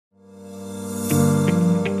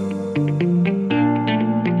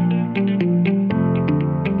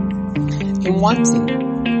wanting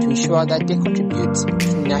to ensure that they contribute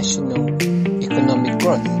to national economic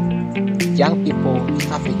growth. Young people in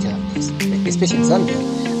Africa, especially Zambia,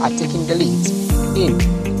 are taking the lead in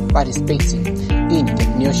participating in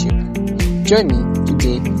entrepreneurship. Join me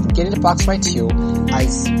today in Getting the Parks Right Show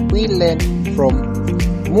as we learn from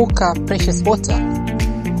Muka Precious Water,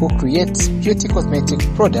 who creates beauty cosmetic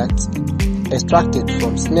products extracted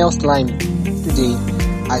from snail slime today,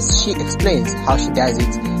 as she explains how she does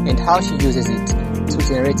it and how she uses it to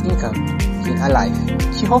generate income in her life.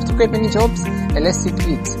 She hopes to create many jobs, and let's see to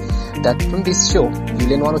it that from this show you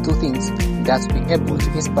learn one or two things that will be able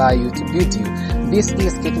to inspire you, to build you. This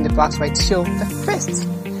is Getting the Parks Right Show, the first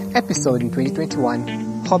episode in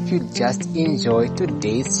 2021. Hope you just enjoy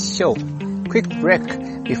today's show. Quick break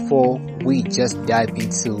before we just dive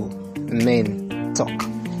into main talk.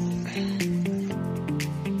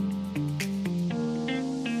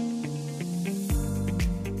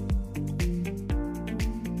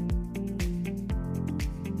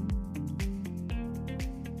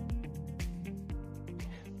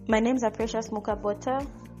 My name is Precious Muka Bota,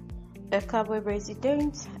 a Kabwe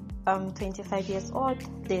resident. I'm 25 years old,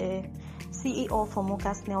 the CEO for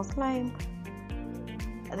Muka Snail Slime,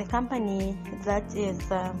 the company that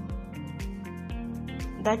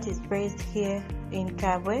is based here in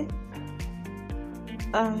Kabwe.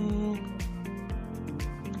 I'm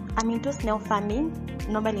into snail farming,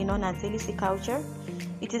 normally known as silviculture.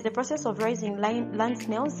 It is the process of raising land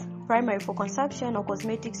snails, primarily for consumption or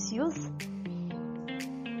cosmetics use.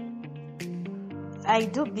 I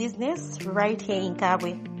do business right here in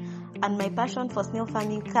Kabwe, and my passion for snail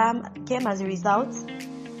farming came as a result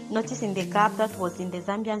noticing the gap that was in the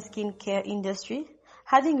Zambian skincare industry.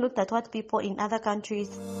 Having looked at what people in other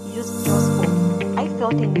countries use snails for, I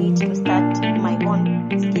felt a need to start my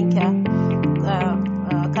own skincare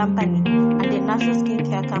company, and a natural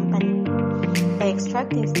skincare company, by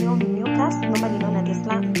extracting snail mucus, normally known as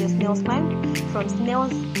the snail slime, from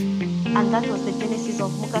snails, and that was the genesis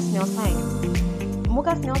of Muka Snail Slime.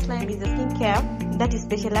 Muka Snail Slime is a skincare that is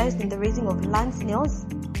specialized in the raising of land snails,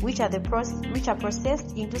 which are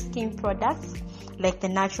processed into skin products like the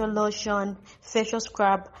natural lotion, facial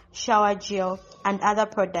scrub, shower gel, and other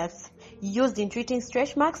products used in treating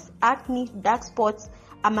stretch marks, acne, dark spots,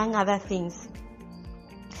 among other things.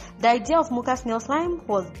 The idea of Muka Snail Slime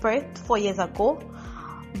was birthed 4 years ago,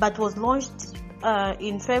 but was launched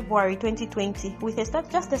in February 2020 with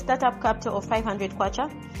just a startup capital of 500 kwacha.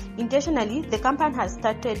 Intentionally, the company has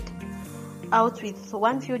started out with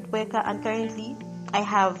one field worker, and currently I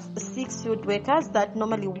have 6 field workers that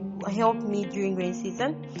normally help me during rain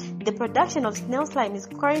season. The production of snail slime is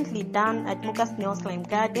currently done at Muka Snail Slime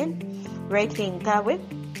Garden right here in Kabwe,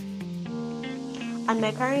 and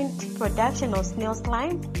my current production of snail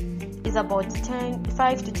slime is about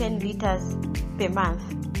 5 to 10 liters per month.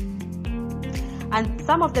 And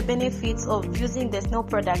some of the benefits of using the snail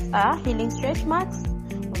products are healing stretch marks,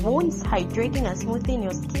 wounds, hydrating and smoothing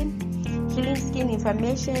your skin, healing skin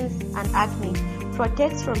inflammations and acne,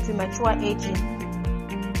 protects from premature aging.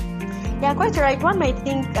 Yeah, quite right. One might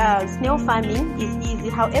think snail farming is easy,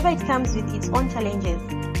 however it comes with its own challenges.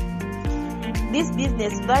 This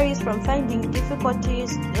business varies finding it difficult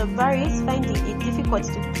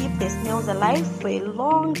to keep the snails alive for a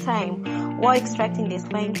long time while extracting the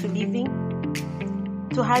slime,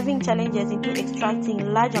 to having challenges into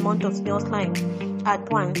extracting large amount of snail slime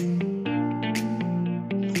at once.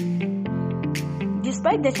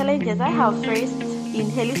 Despite the challenges I have faced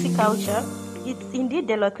in silviculture, it's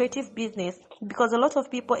indeed a lucrative business because a lot of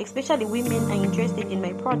people, especially women, are interested in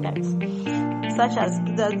my products. Such as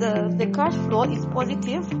the cash flow is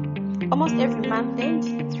positive almost every month end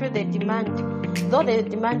through the demand, though the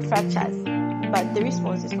demand fractures, but the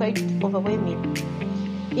response is quite overwhelming.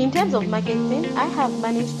 In terms of marketing, I have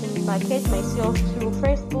managed to market myself through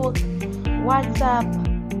Facebook, WhatsApp,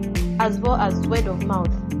 as well as word of mouth.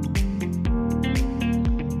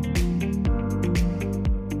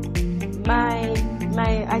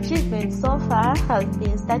 My achievement so far has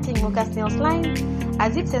been starting Muka Snail Slime,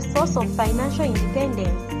 as it's a source of financial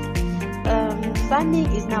independence. Farming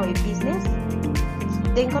is now a business.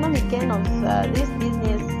 The economic gain of this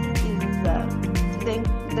business is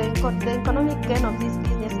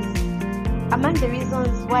among the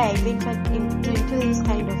reasons why I ventured into this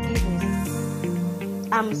kind of business.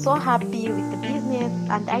 I'm so happy with the business,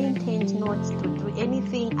 and I intend not to do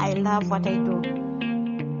anything. I love what I do,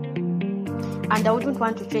 and I wouldn't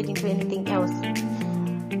want to trade into anything else.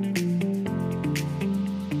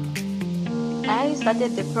 I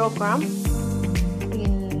started the program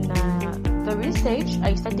in the research.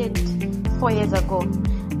 I started 4 years ago,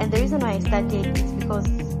 and the reason why I started is because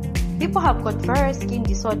people have got various skin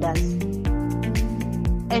disorders,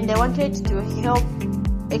 and I wanted to help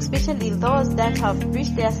especially those that have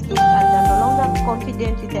bleached their skin and are no longer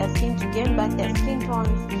confident with their skin to gain back their skin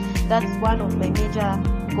tones. That's one of my major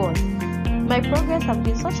goals. My progress has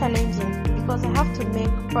been so challenging because I have to make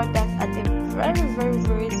products at a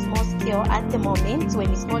very small scale at the moment when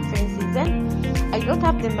it's not rain season. I don't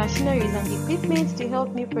have the machineries and equipment to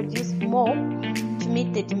help me produce more to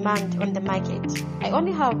meet the demand on the market. I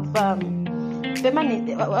only have permanent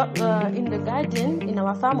in the garden, in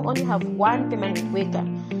our farm, only have one permanent worker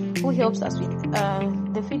who helps us with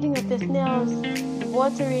the feeding of the snails, the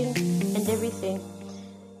watering, and everything.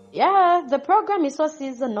 Yeah, the program is so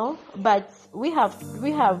seasonal, but we have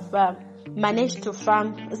managed to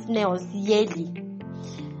farm snails yearly.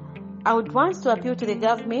 I would want to appeal to the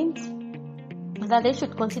government that they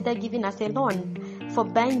should consider giving us a loan for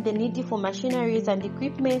buying the needful machineries and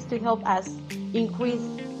equipment to help us increase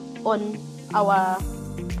on our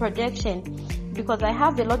production, because I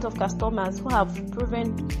have a lot of customers who have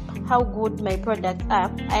proven how good my products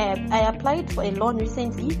are. I applied for a loan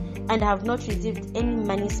recently and have not received any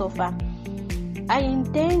money so far. I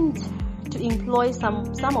intend to employ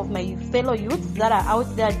some of my fellow youths that are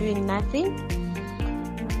out there doing nothing.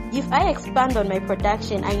 If I expand on my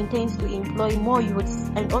production, I intend to employ more youths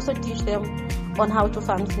and also teach them on how to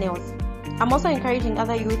farm snails. I'm also encouraging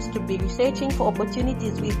other youths to be researching for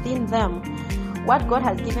opportunities within them, what God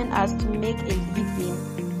has given us to make a living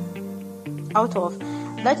out of.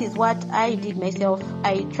 That is what I did myself.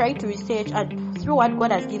 I tried to research, and through what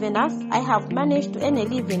God has given us, I have managed to earn a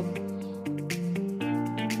living.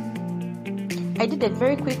 I did a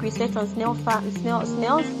very quick research on snails.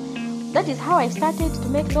 That is how I started to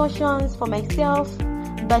make lotions for myself,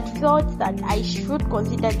 but thought that I should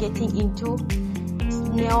consider getting into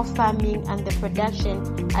snail farming and the production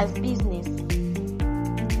as business.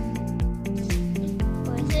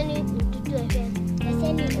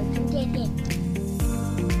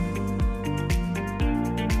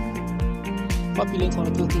 Populate on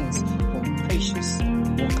the Philippines from Precious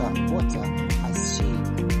Water as she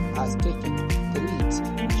has taken the lead,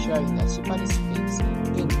 ensuring that she participates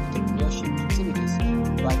in entrepreneurship activities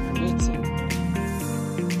by creating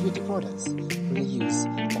beauty products through the use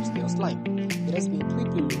of snail slime. It has been Tweet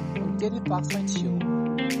Lulu on Daily Parks Right Show,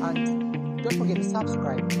 and don't forget to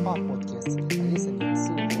subscribe to our podcast and listen to our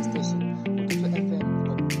station on Twitter FM,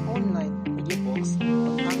 on online radio box,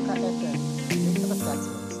 on Anchor FM, and many other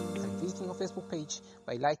platforms, and visiting our Facebook page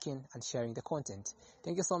by liking and sharing the content.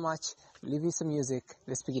 Thank you so much. Leave you some music.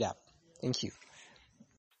 Let's pick it up. Thank you.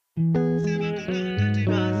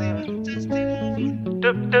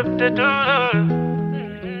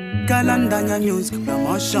 Galandanya Music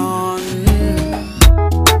Promotion.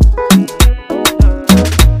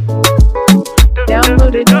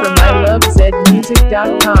 Downloaded from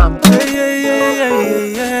ilovezmusic.com.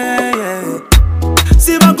 Yeah.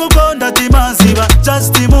 Siba kukonda timaziba,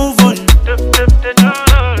 just move on.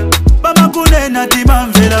 Bama kunena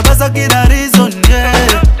timamvela, basakira reason,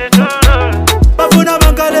 yeah. Bafuna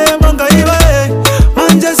bankale mbanga iwe,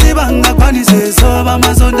 manje sibanga kwanise soba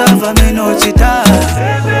mazonda famino chita.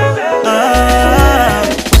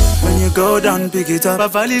 When you go down, pick it up. Go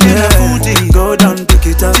down, pick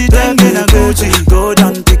it up. Go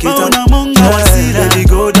down, pick it up. Baby,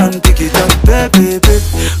 go down, pick it up. Baby,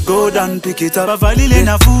 go down, pick it up. When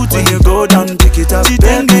you go down, pick it up.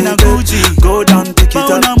 Go down, pick it up.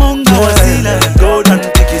 Go down,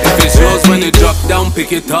 pick it up. If it's yours when you drop down,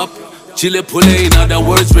 pick it up. Chile pull in other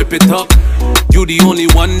words, rip it up. You the only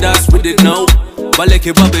one that's with it now.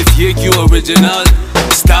 Baleke babe fake, you original.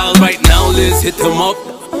 Style right now, let's hit them up.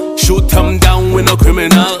 Shoot them down, we no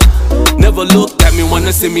criminal. Never looked at me,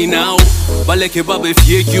 wanna see me now. Baleke babe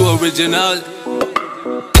fake, you original.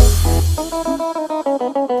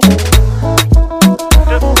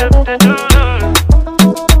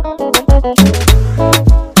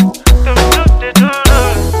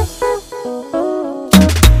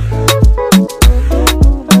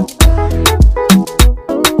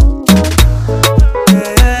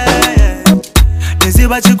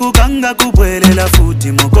 Bachikukanga kubwelela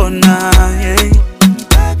futi mukona, yeah.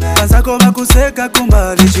 Pasako bakuseka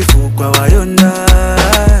kumbali chifukwa wayonda.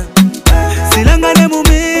 Silangane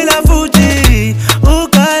mumila futi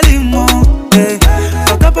ukalimo, yeah.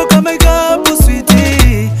 Pakapo kamekapu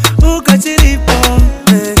sweetie ukachilipo,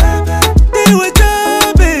 yeah. Diwe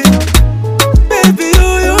chabe, baby you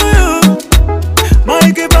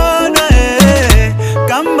Mike bana,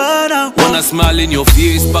 kambana. Wanna smile in your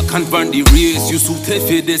face, but can't run the race. You suited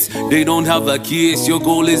for this, they don't have a case. Your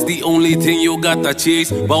goal is the only thing you gotta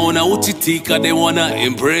chase. But wanna uchitika, they wanna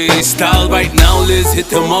embrace. Style right now, let's hit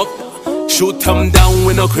them up. Shoot 'em down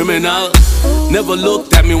with no criminal. Never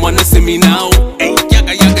looked at me, wanna see me now. Hey,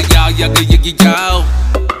 yaga yaga yaga yaga yaga yaga.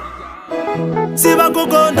 Siba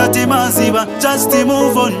kukonda tima siba, just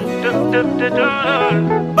move on.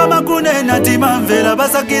 Bama kunena tima mvela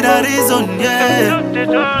basakira reason, yeah.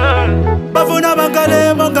 Bafuna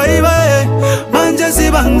bakale monga iwe, manje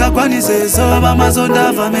sibanga kwani seso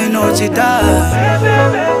bamazonda fameno chita.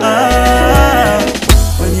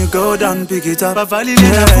 When you go down, pick it up. Bavali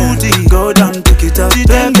na futi. Go down, pick it up.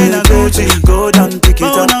 Baby na Gucci. Go down, pick it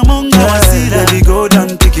up. Baby, go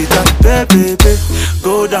down, pick it up. Baby,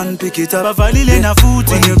 go down, pick it up. Bavali na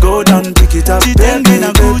futi. When you go down, pick it up. Baby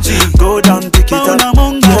na Gucci. Go down, pick it up.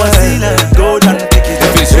 Go down, pick it up.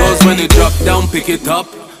 If it's yours when it drop down, pick it up.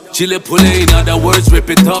 Chile pull in other words, rip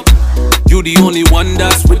it up. You the only one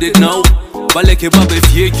that's with it now. Baleke babe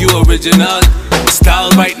fake, you original.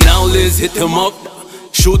 Style right now, Liz, hit him up.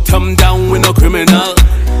 Shoot 'em down with no criminal.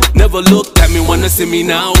 Never looked at me, wanna see me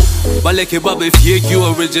now. Baleke babe fake, you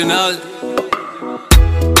original.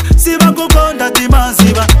 Siba kukonda tima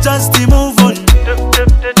siba, just move on.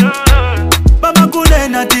 Bama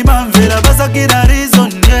kunena tima mvela basakira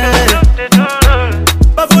reason, yeah.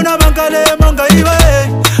 Bafuna bankale monga iwe,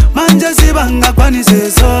 manje sibanga kwani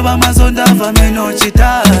seso bamazonda fameno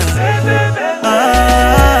chita.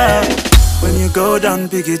 When you go down,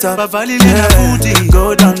 pick it up. Bavali na futi.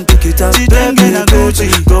 Go down, pick it up. Baby na Gucci.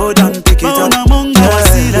 Go down, pick it up.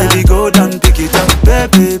 Baby, go down, pick it up.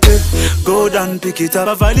 Baby, go down, pick it up.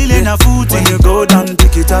 Bavali na futi. When you go down,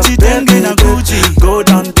 pick it up. Baby na Gucci. Go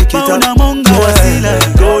down, pick it up. Go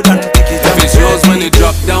down, pick it up. If it's yours when it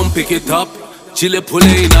drop down, pick it up. Chile pull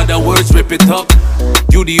in other words, rip it up.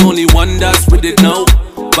 You the only one that's with it now.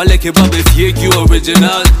 Baleke babe fake, you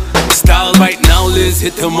original. Style right now, Liz,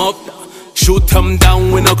 hit him up. Shoot 'em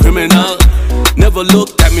down with no criminal. Never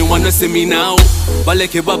looked at me, wanna see me now.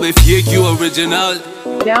 Baleke babe fake, you original.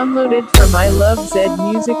 Downloaded from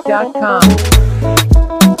ilovezmusic.com.